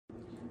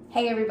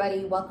Hey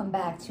everybody, welcome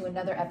back to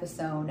another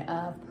episode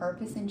of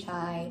Purpose and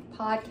Chai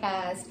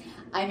podcast.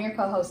 I'm your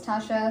co-host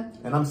Tasha.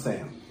 And I'm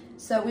Sam.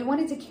 So we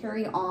wanted to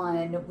carry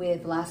on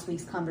with last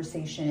week's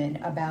conversation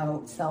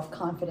about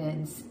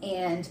self-confidence,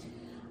 and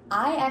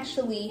I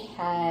actually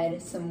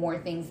had some more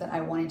things that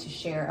I wanted to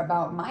share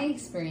about my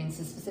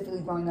experiences,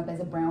 specifically growing up as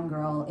a brown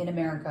girl in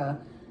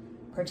America,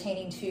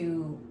 pertaining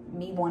to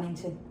me wanting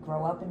to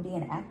grow up and be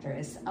an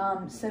actress.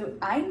 So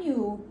I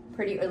knew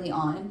pretty early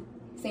on,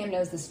 Sam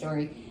knows the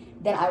story,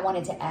 that I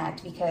wanted to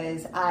act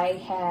because I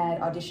had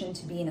auditioned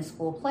to be in a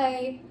school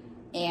play,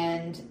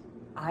 and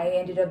I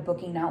ended up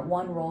booking not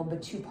one role,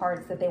 but two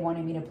parts that they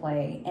wanted me to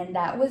play. And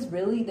that was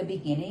really the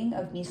beginning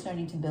of me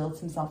starting to build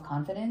some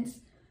self-confidence,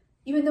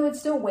 even though it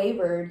still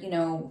wavered,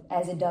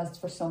 as it does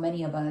for so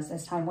many of us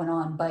as time went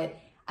on. But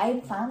I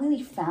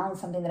finally found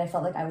something that I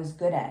felt like I was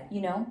good at,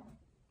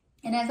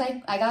 And as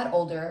I got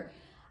older,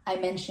 I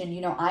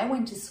mentioned, I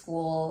went to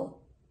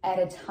school at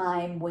a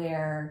time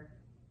where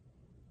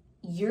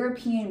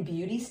European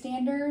beauty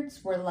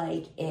standards were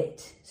like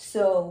it.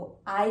 So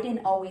I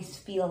didn't always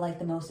feel like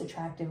the most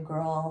attractive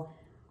girl.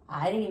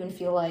 I didn't even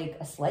feel like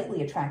a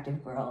slightly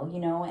attractive girl,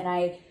 And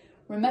I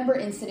remember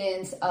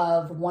incidents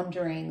of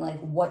wondering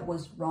like what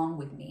was wrong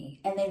with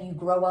me. And then you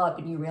grow up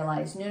and you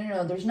realize,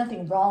 no, there's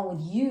nothing wrong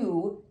with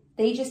you.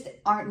 They just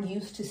aren't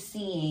used to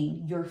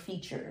seeing your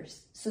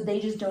features. So they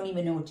just don't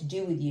even know what to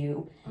do with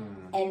you.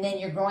 And then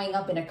you're growing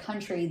up in a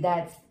country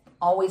that's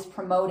always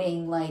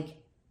promoting like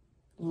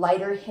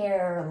lighter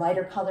hair,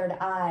 lighter colored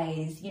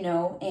eyes,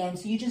 and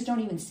so you just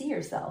don't even see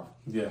yourself.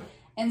 Yeah.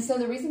 And so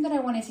the reason that I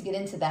wanted to get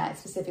into that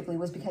specifically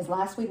was because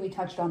last week we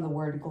touched on the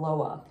word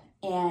glow up,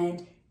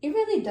 and it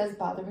really does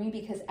bother me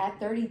because at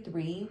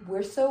 33,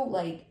 we're so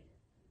like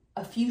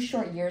a few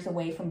short years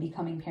away from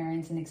becoming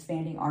parents and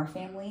expanding our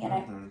family. And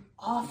I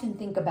often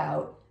think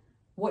about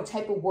what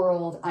type of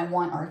world I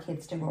want our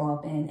kids to grow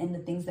up in and the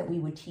things that we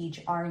would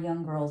teach our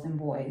young girls and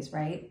boys,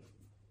 right?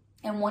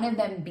 And one of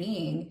them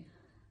being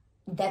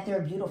that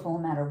they're beautiful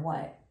no matter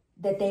what,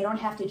 that they don't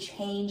have to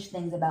change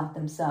things about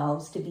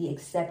themselves to be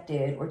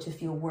accepted or to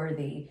feel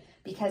worthy.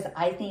 Because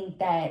I think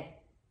that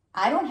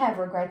I don't have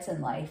regrets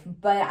in life,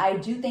 but I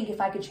do think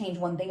if I could change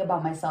one thing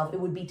about myself, it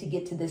would be to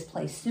get to this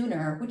place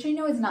sooner, which I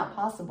know is not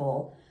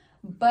possible.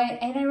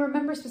 And I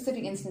remember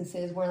specific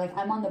instances where like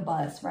I'm on the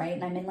bus, right?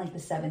 And I'm in like the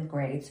 7th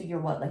grade. So you're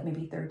what, like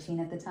maybe 13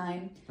 at the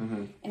time.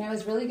 And I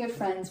was really good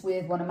friends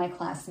with one of my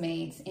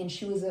classmates, and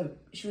she was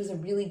a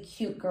really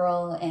cute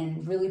girl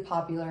and really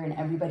popular, and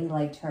everybody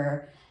liked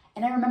her.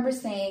 And I remember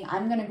saying,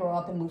 I'm going to grow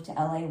up and move to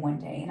LA one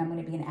day, and I'm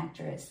going to be an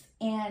actress.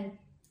 And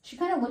she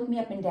kind of looked me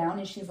up and down,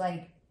 and she's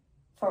like,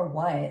 for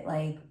what?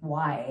 Like,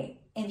 why?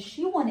 And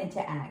she wanted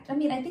to act. I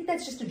mean, I think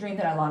that's just a dream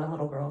that a lot of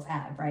little girls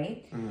have,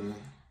 right?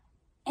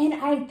 And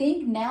I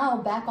think now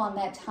back on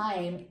that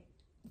time,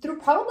 through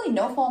probably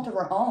no fault of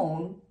her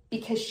own,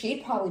 because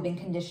she'd probably been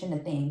conditioned to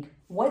think,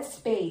 what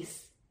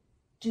space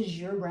does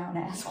your brown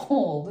ass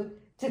hold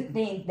to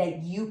think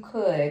that you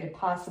could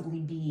possibly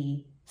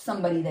be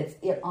somebody that's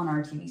on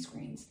our TV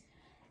screens?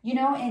 And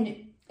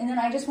then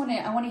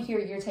I want to hear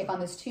your take on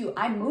this too.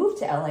 I moved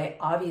to LA,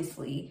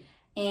 obviously,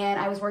 and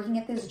I was working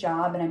at this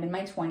job, and I'm in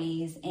my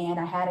 20s, and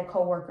I had a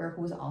coworker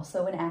who was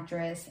also an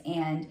actress,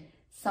 and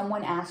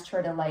someone asked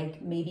her to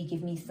like maybe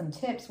give me some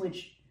tips,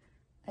 which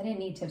I didn't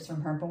need tips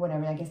from her, but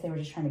whatever. I guess they were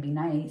just trying to be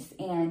nice.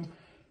 And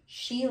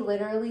she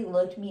literally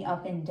looked me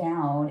up and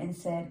down and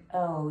said,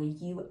 "Oh,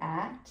 you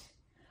act?"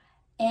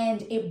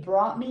 And it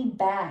brought me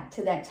back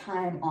to that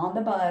time on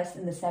the bus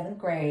in the 7th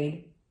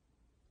grade.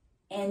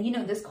 And,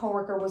 this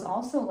coworker was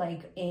also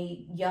like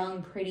a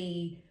young,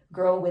 pretty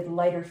girl with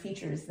lighter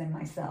features than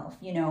myself,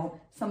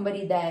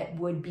 somebody that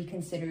would be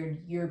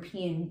considered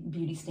European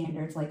beauty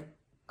standards, like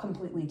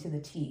completely to the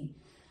T.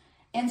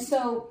 And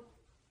so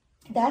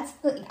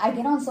I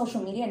get on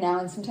social media now,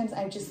 and sometimes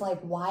I'm just like,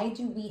 why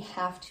do we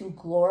have to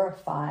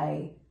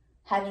glorify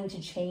having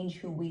to change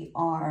who we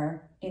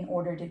are in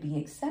order to be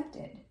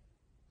accepted?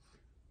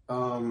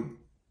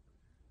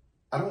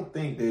 I don't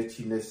think that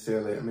you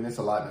necessarily, it's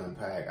a lot to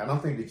unpack. I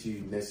don't think that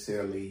you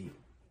necessarily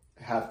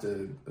have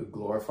to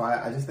glorify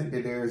it. I just think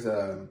that there's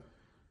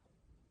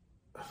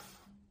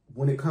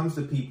when it comes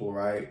to people,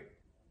 right,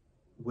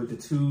 with the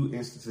two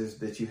instances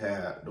that you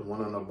had, the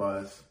one on the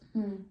bus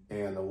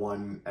and the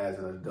one as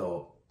an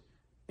adult,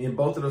 in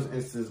both of those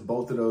instances,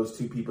 both of those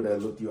two people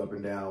that looked you up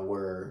and down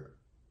were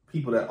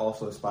people that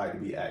also aspired to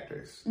be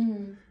actors,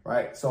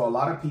 right? So a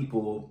lot of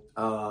people,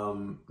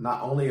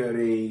 not only are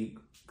they,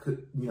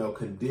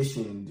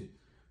 conditioned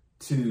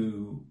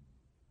to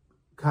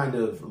kind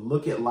of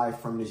look at life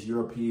from this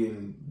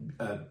European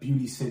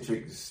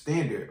beauty-centric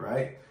standard,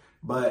 right?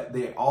 But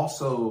they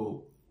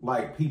also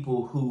like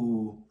people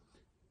who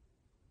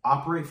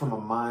operate from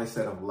a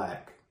mindset of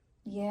lack.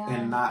 Yeah.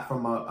 And not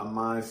from a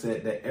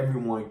mindset that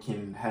everyone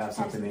can have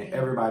something and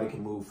everybody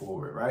can move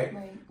forward, right?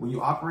 When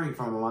you operate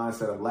from a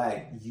mindset of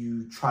lack,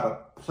 you try to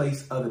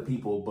place other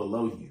people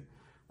below you.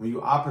 When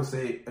you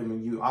operate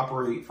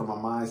from a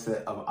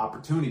mindset of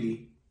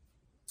opportunity,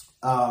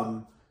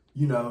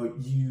 you know,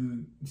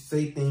 you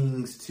say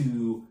things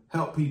to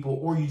help people,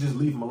 or you just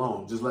leave them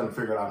alone, just let them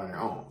figure it out on their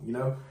own, you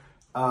know?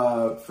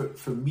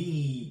 For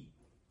me,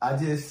 I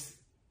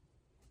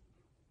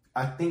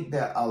think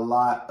that a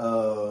lot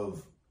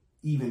of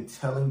even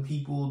telling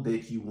people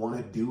that you want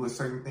to do a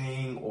certain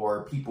thing,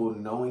 or people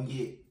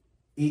knowing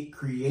it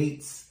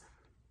creates,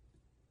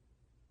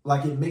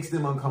 like, it makes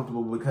them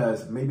uncomfortable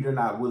because maybe they're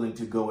not willing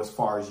to go as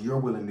far as you're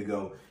willing to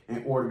go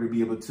in order to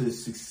be able to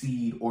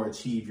succeed or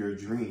achieve your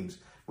dreams.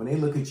 When they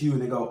look at you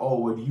and they go, oh,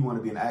 well, do you want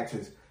to be an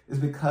actress? It's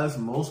because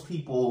most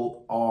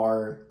people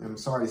are, I'm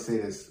sorry to say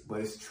this,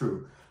 but it's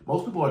true.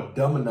 Most people are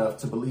dumb enough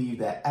to believe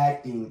that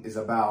acting is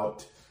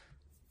about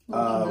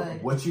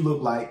what you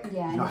look like, you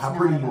know, how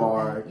pretty you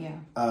are,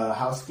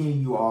 how skinny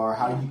you are,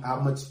 how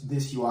much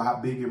this you are, how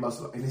big your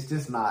muscle are. And it's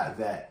just not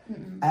that.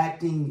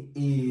 Acting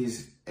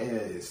is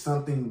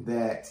something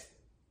that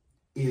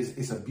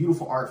it's a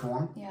beautiful art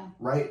form,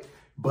 right?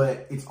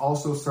 But it's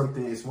also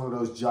something, it's one of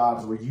those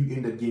jobs where you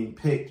end up getting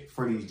picked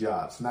for these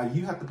jobs. Now,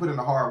 you have to put in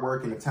the hard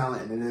work and the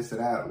talent and this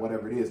and that,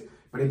 whatever it is.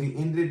 But at the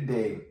end of the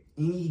day,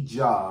 any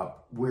job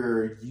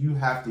where you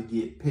have to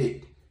get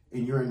picked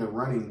and you're in the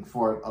running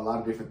for a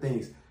lot of different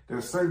things, there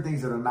are certain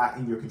things that are not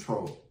in your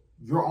control.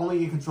 You're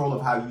only in control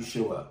of how you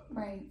show up.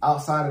 Right.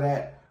 Outside of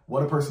that,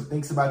 what a person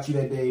thinks about you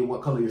that day,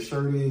 what color your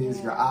shirt is,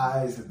 your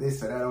eyes,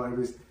 this or that,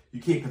 whatever it is, you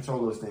can't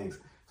control those things.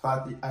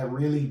 So I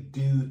really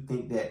do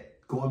think that,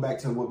 going back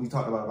to what we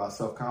talked about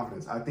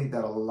self-confidence, I think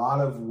that a lot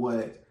of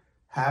what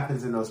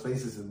happens in those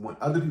spaces is when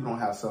other people don't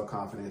have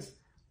self-confidence,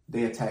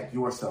 they attack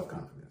your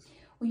self-confidence.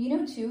 Well, you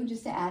know, too,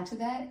 just to add to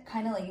that,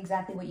 kind of like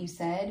exactly what you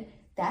said,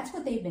 that's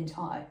what they've been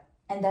taught.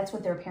 And that's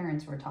what their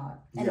parents were taught.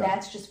 And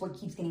that's just what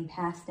keeps getting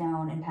passed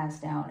down and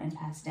passed down and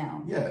passed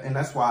down. Yeah, and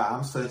that's why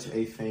I'm such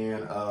a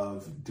fan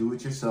of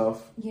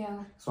do-it-yourself.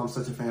 Yeah. So I'm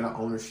such a fan of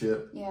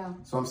ownership. Yeah.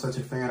 So I'm such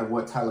a fan of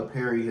what Tyler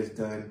Perry has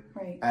done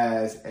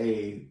as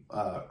a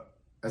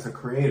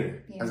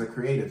creator, as a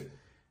creative.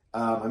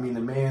 I mean,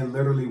 the man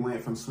literally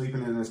went from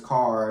sleeping in his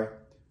car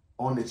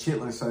on the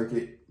Chitlin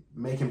circuit,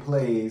 making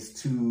plays,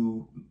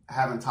 to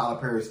having Tyler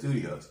Perry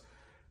Studios.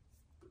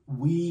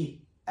 We,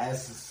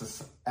 as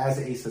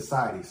a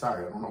society,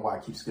 sorry, I don't know why I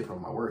keep skipping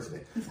on my words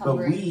today, but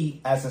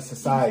we as a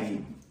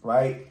society,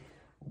 right,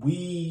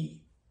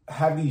 we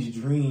have these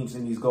dreams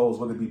and these goals,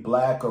 whether it be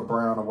black or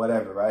brown or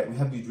whatever, right? We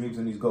have these dreams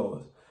and these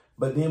goals.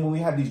 But then when we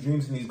have these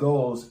dreams and these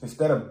goals,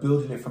 instead of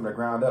building it from the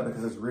ground up,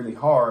 because it's really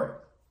hard,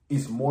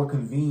 it's more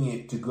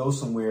convenient to go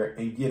somewhere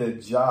and get a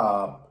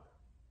job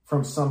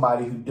from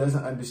somebody who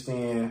doesn't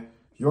understand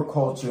your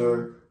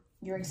culture,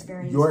 your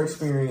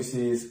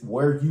experiences,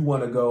 where you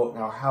want to go,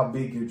 or how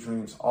big your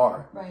dreams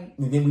are. Right.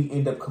 And then we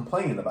end up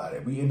complaining about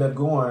it. We end up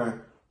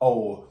going,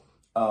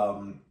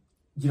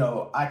 you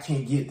know, I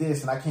can't get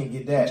this and I can't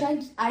get that.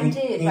 Which I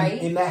did, right?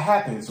 And that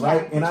happens,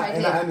 right? And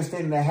I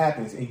understand that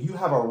happens. And you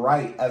have a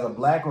right as a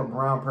black or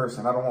brown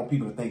person. I don't want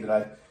people to think that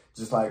I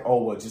just like,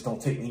 oh, well, just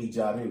don't take any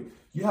job.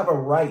 You have a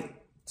right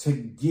to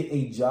get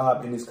a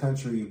job in this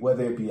country,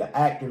 whether it be an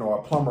actor or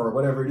a plumber or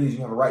whatever it is.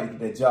 You have a right to get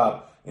that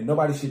job. And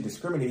nobody should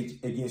discriminate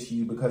against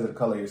you because of the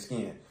color of your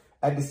skin.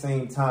 At the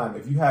same time,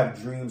 if you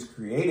have dreams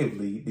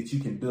creatively that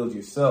you can build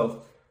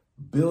yourself,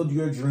 build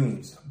your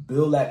dreams,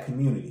 build that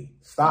community.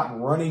 Stop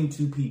running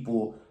to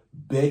people,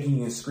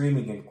 begging and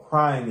screaming and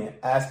crying and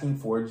asking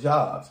for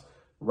jobs.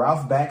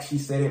 Ralph Bakshi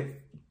said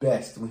it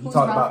best when he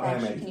talked about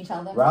animation. Can you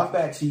tell them? Ralph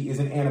Bakshi is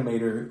an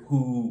animator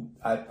who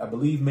I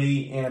believe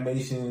made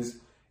animations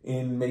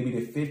in maybe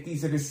the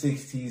 50s or the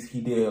 60s.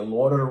 He did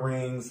Lord of the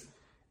Rings,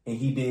 and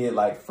he did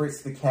like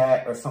Fritz the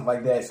Cat or something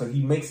like that. So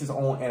he makes his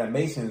own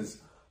animations,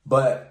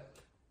 but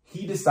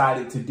he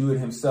decided to do it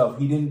himself.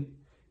 He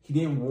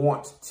didn't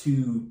want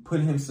to put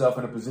himself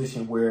in a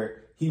position where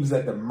he was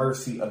at the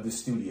mercy of the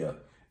studio.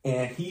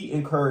 And he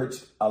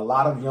encouraged a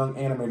lot of young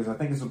animators. I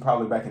think this was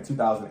probably back in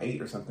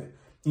 2008 or something.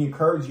 He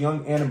encouraged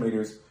young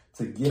animators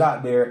to get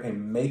out there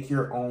and make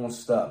your own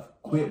stuff.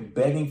 Quit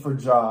begging for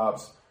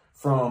jobs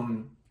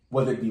from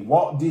whether it be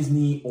Walt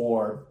Disney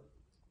or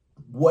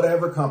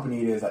whatever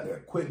company it is out there.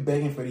 Quit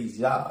begging for these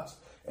jobs.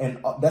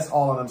 And that's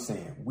all I'm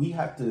saying. We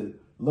have to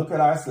look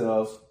at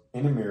ourselves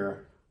in the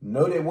mirror,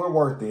 know that we're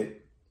worth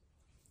it,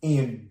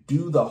 and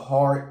do the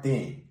hard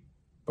thing.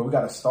 But we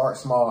got to start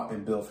small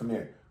and build from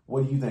there.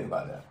 What do you think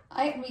about that?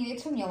 I mean, it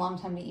took me a long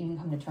time to even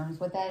come to terms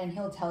with that. And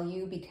he'll tell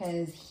you,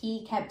 because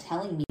he kept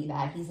telling me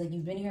that. He's like,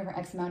 you've been here for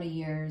X amount of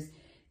years.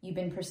 You've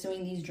been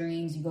pursuing these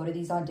dreams. You go to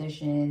these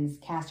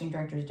auditions. Casting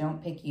directors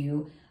don't pick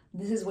you.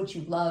 This is what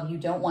you love. You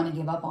don't want to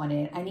give up on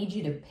it. I need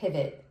you to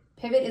pivot.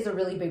 Pivot is a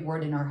really big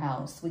word in our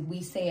house.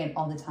 We say it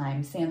all the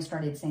time. Sam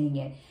started saying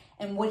it.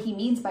 And what he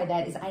means by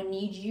that is, I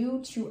need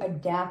you to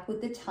adapt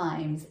with the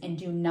times and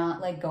do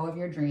not let go of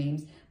your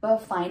dreams, but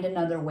find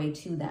another way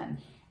to them.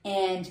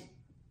 And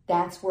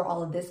that's where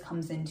all of this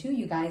comes into,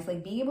 you guys.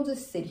 Like, be able to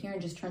sit here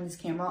and just turn this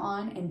camera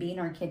on and be in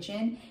our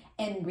kitchen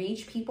and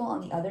reach people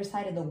on the other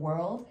side of the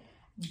world.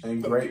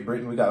 In Great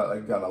Britain, we got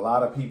a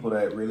lot of people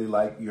that really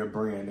like your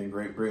brand in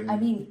Great Britain. I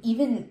mean,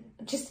 even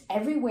just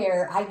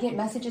everywhere, I get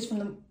messages from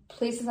the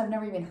places I've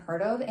never even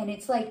heard of, and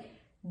it's like,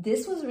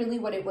 this was really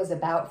what it was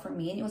about for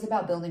me. And it was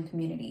about building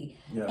community.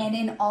 Yeah. And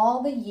in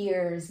all the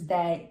years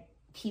that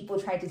people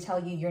tried to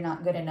tell you you're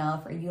not good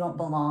enough or you don't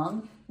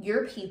belong,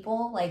 your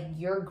people, like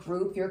your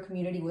group, your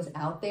community was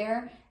out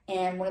there.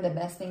 And one of the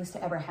best things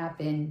to ever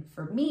happen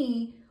for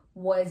me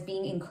was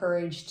being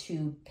encouraged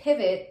to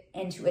pivot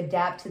and to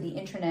adapt to the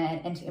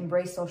internet and to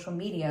embrace social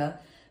media,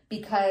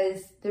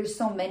 because there's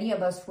so many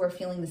of us who are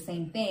feeling the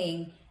same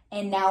thing.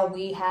 And now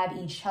we have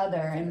each other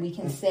and we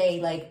can say,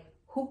 like,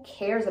 who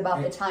cares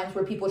about the times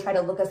where people try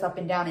to look us up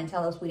and down and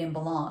tell us we didn't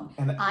belong?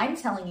 And I'm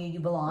telling you, you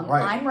belong.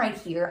 Right. I'm right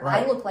here.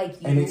 Right. I look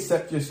like you. And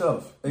accept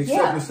yourself.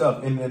 Accept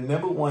yourself. And the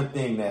number one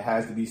thing that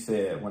has to be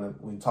said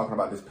when talking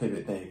about this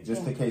pivot thing,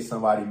 just in case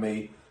somebody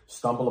may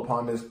stumble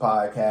upon this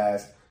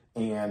podcast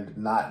and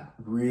not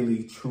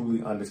really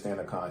truly understand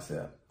the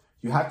concept,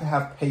 you have to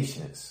have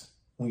patience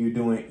when you're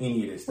doing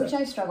any of this stuff. Which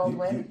I struggled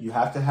with. You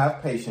have to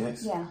have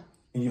patience. Yeah.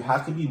 And you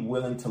have to be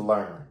willing to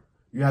learn.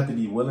 You have to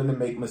be willing to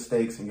make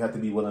mistakes, and you have to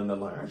be willing to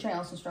learn. Which I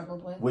also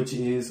struggled with. Which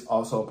is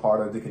also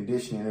part of the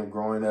conditioning of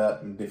growing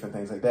up and different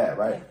things like that,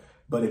 right? Yeah.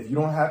 But if you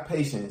don't have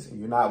patience and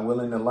you're not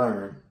willing to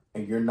learn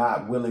and you're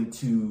not willing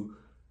to,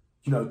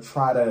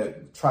 try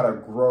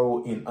to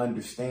grow and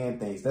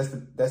understand things, that's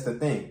the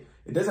thing.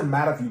 It doesn't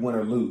matter if you win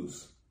or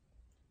lose.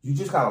 You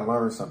just got to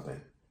learn something.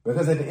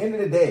 Because at the end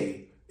of the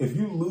day, if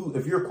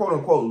you're quote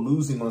unquote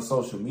losing on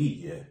social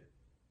media,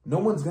 no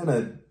one's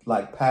gonna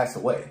pass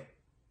away.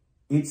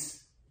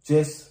 It's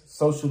just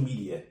social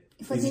media.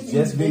 It's like these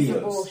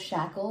invisible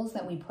shackles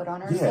that we put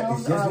on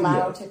ourselves are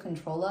allowed to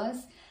control us.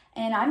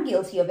 And I'm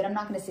guilty of it. I'm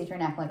not going to sit here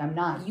and act like I'm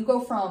not. You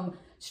go from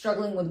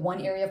struggling with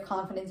one area of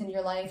confidence in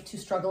your life to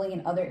struggling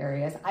in other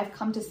areas. I've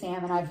come to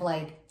Sam and I've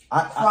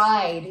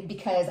cried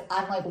because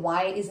I'm like,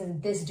 why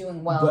isn't this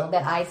doing well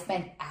that I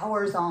spent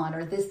hours on,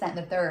 or this, that, and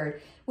the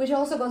third, which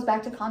also goes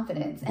back to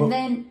confidence. And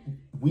then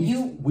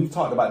we've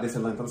talked about this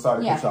at length. I'm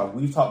sorry to cut you off.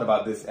 We've talked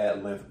about this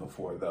at length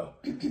before, though.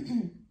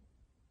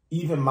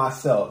 Even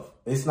myself,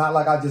 it's not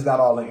like I just got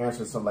all the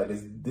answers or something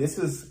like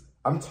this.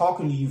 I'm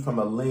talking to you from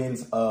a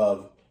lens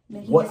of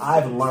what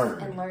I've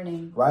learned. And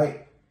learning.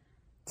 Right?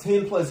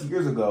 10 plus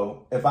years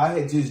ago, if I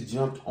had just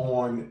jumped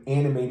on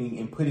animating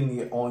and putting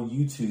it on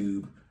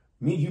YouTube,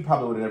 me and you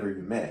probably would have never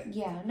even met.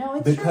 Yeah, no,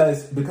 it's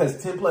true.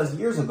 Because 10 plus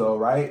years ago,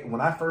 right,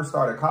 when I first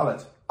started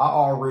college, I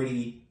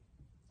already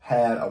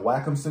had a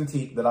Wacom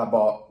Cintiq that I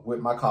bought with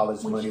my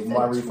college money, with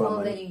my refund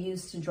money. That you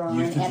used to draw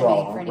and animate,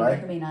 for anyone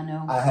who may not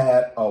know. I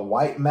had a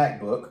white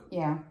MacBook,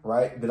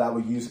 right, that I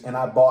would use, and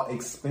I bought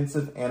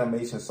expensive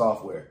animation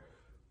software.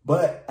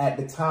 But at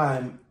the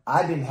time,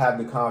 I didn't have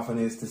the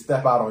confidence to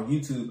step out on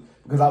YouTube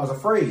because I was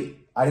afraid.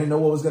 I didn't know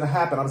what was going to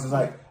happen. I was just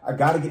like, I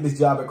got to get this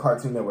job at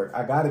Cartoon Network.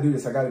 I got to do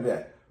this. I got to do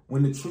that.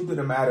 When the truth of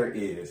the matter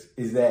is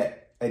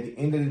that at the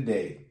end of the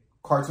day,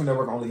 Cartoon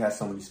Network only has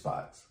so many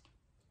spots.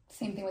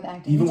 Same thing with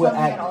acting. You tell me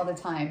that all the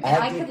time.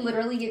 And I could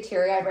literally get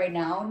teary-eyed right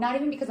now, not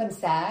even because I'm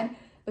sad,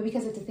 but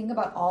because I have to think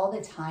about all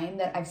the time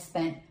that I've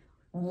spent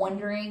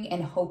wondering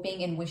and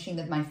hoping and wishing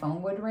that my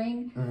phone would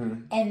ring.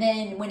 Mm-hmm. And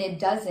then when it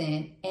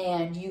doesn't,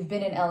 and you've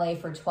been in LA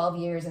for 12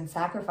 years and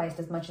sacrificed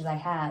as much as I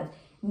have,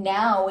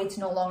 now it's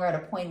no longer at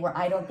a point where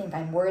I don't think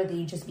I'm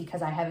worthy just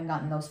because I haven't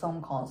gotten those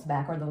phone calls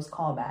back or those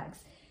callbacks.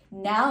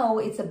 Now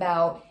it's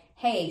about,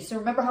 hey, so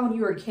remember how when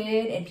you were a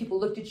kid and people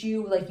looked at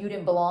you like you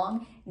didn't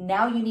belong?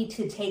 Now you need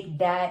to take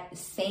that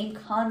same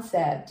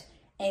concept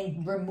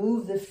and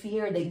remove the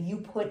fear that you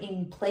put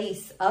in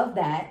place of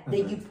that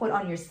you put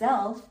on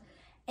yourself,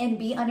 and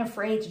be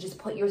unafraid to just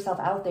put yourself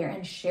out there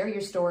and share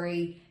your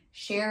story,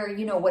 share,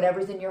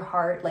 whatever's in your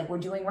heart, like we're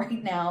doing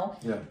right now.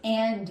 Yeah.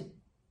 And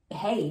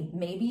hey,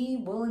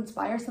 maybe we'll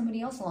inspire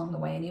somebody else along the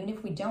way. And even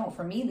if we don't,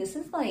 for me, this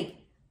is like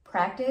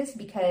practice,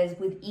 because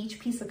with each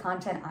piece of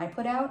content I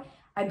put out,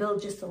 I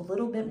build just a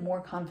little bit more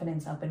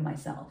confidence up in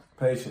myself.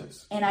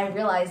 Patience. And I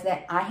realize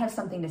that I have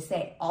something to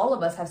say. All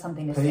of us have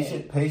something to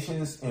say.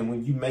 Patience, and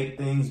when you make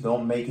things,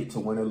 don't make it to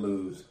win or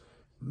lose.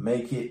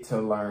 Make it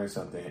to learn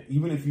something.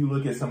 Even if you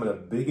look at some of the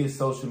biggest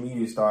social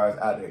media stars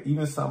out there,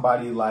 even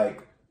somebody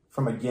like,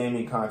 from a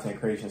gaming content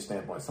creation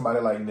standpoint,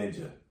 somebody like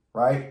Ninja,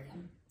 right?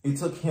 It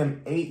took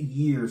him 8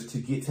 years to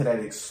get to that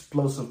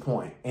explosive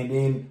point. And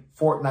then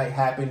Fortnite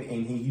happened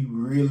and he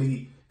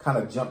really kind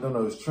of jumped on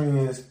those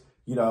trends.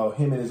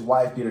 Him and his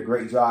wife did a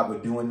great job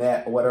with doing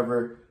that or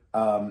whatever,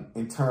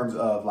 in terms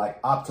of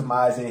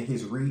optimizing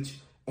his reach.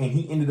 And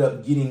he ended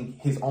up getting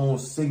his own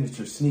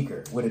signature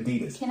sneaker with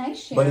Adidas. Can I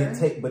share?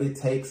 But it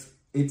takes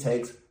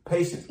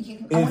patience.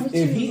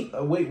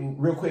 Wait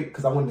real quick,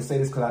 because I wanted to say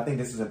this because I think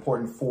this is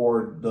important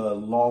for the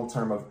long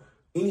term of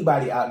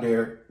anybody out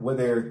there,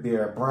 whether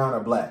they're brown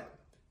or black.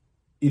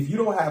 If you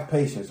don't have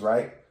patience,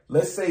 right?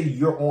 Let's say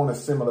you're on a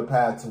similar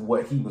path to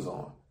what he was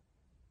on.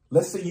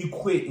 Let's say you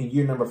quit in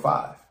year number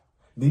 5.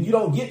 Then you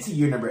don't get to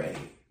year number 8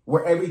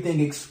 where everything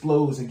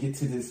explodes and get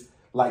to this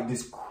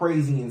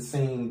crazy,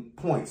 insane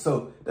point.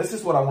 So that's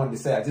just what I wanted to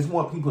say. I just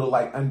want people to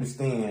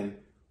understand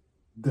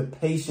the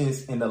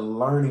patience and the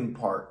learning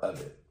part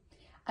of it.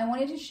 I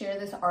wanted to share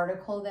this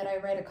article that I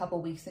read a couple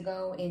weeks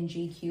ago in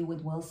GQ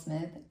with Will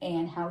Smith,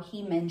 and how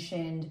he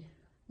mentioned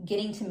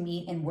getting to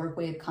meet and work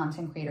with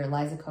content creator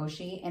Liza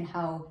Koshy, and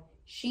how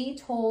she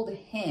told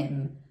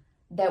him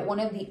that one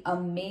of the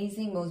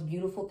amazing, most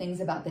beautiful things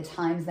about the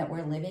times that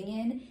we're living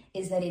in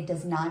is that it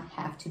does not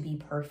have to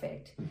be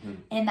perfect.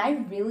 And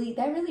that really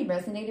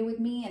resonated with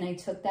me. And I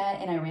took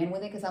that and I ran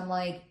with it, because I'm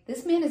like,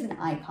 this man is an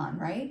icon,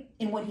 right?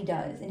 In what he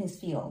does in his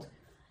field.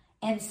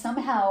 And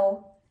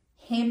somehow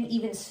him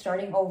even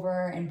starting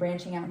over and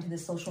branching out into the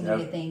social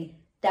media thing,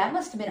 that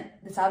must have been,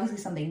 it's obviously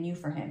something new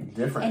for him.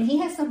 Different. And he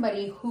has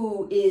somebody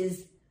who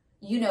is,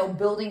 you know,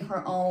 building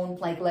her own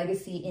like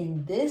legacy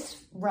in this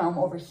realm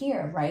over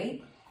here,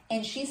 right?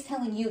 And she's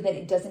telling you that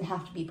it doesn't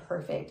have to be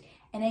perfect.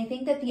 And I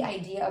think that the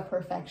idea of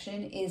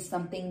perfection is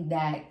something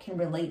that can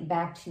relate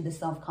back to the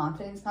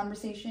self-confidence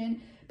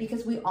conversation,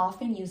 because we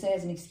often use it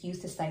as an excuse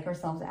to psych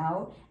ourselves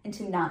out and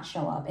to not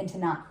show up and to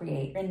not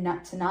create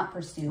and to not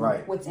pursue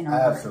what's in our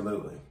heart.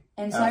 Absolutely.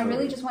 And so I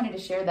really just wanted to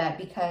share that,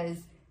 because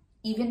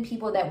even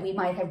people that we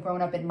might have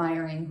grown up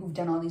admiring who've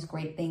done all these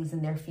great things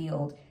in their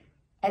field,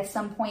 at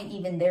some point,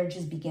 even they're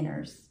just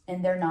beginners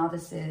and they're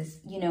novices,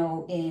 you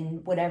know,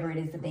 in whatever it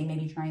is that they may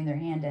be trying their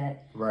hand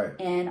at. Right.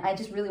 And I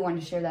just really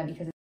wanted to share that,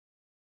 because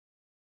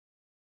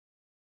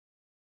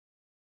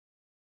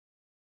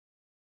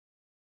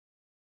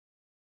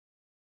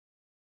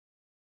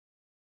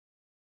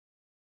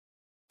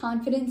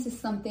confidence is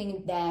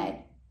something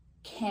that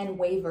can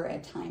waver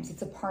at times.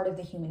 It's a part of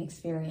the human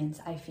experience,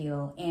 I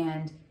feel.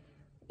 And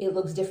it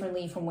looks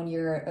differently from when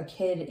you're a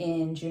kid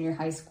in junior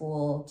high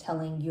school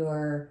telling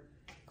your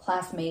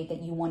classmate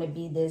that you want to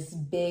be this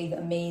big,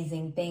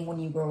 amazing thing when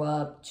you grow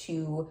up,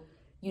 to,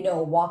 you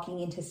know, walking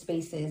into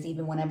spaces,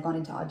 even when I've gone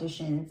into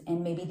auditions,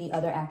 and maybe the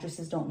other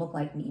actresses don't look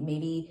like me.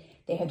 Maybe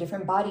they have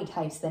different body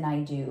types than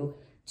I do.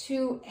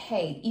 To,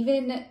 hey,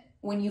 even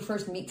when you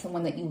first meet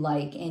someone that you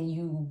like and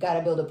you got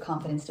to build up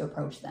confidence to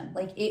approach them,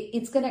 like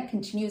it's going to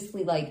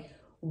continuously like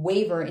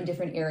waver in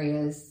different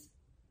areas.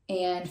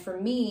 And for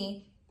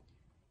me,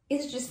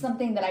 it's just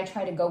something that I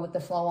try to go with the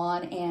flow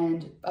on.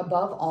 And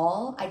above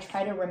all, I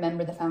try to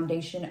remember the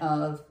foundation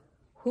of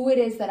who it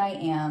is that I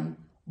am,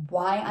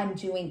 why I'm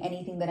doing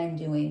anything that I'm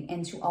doing,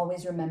 and to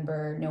always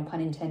remember, no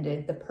pun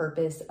intended, the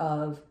purpose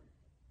of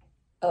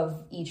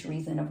each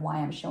reason of why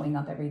I'm showing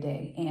up every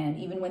day. And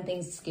even when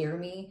things scare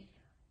me,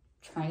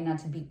 trying not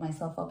to beat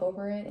myself up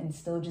over it and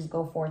still just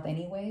go forth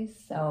anyways.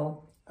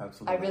 So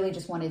absolutely. I really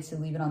just wanted to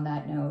leave it on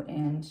that note.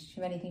 And do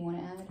you have anything you want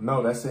to add?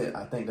 No, that's it.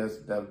 I think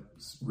that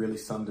really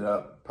summed it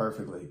up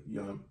perfectly.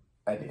 You know,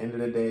 at the end of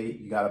the day,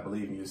 you got to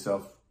believe in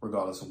yourself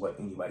regardless of what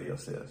anybody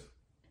else says.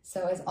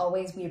 So as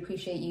always, we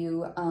appreciate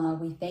you.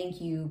 We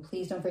thank you.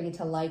 Please don't forget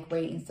to like,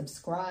 rate, and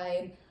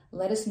subscribe.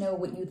 Let us know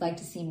what you'd like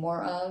to see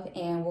more of,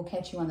 and we'll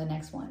catch you on the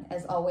next one.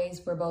 As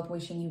always, we're both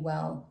wishing you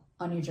well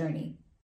on your journey.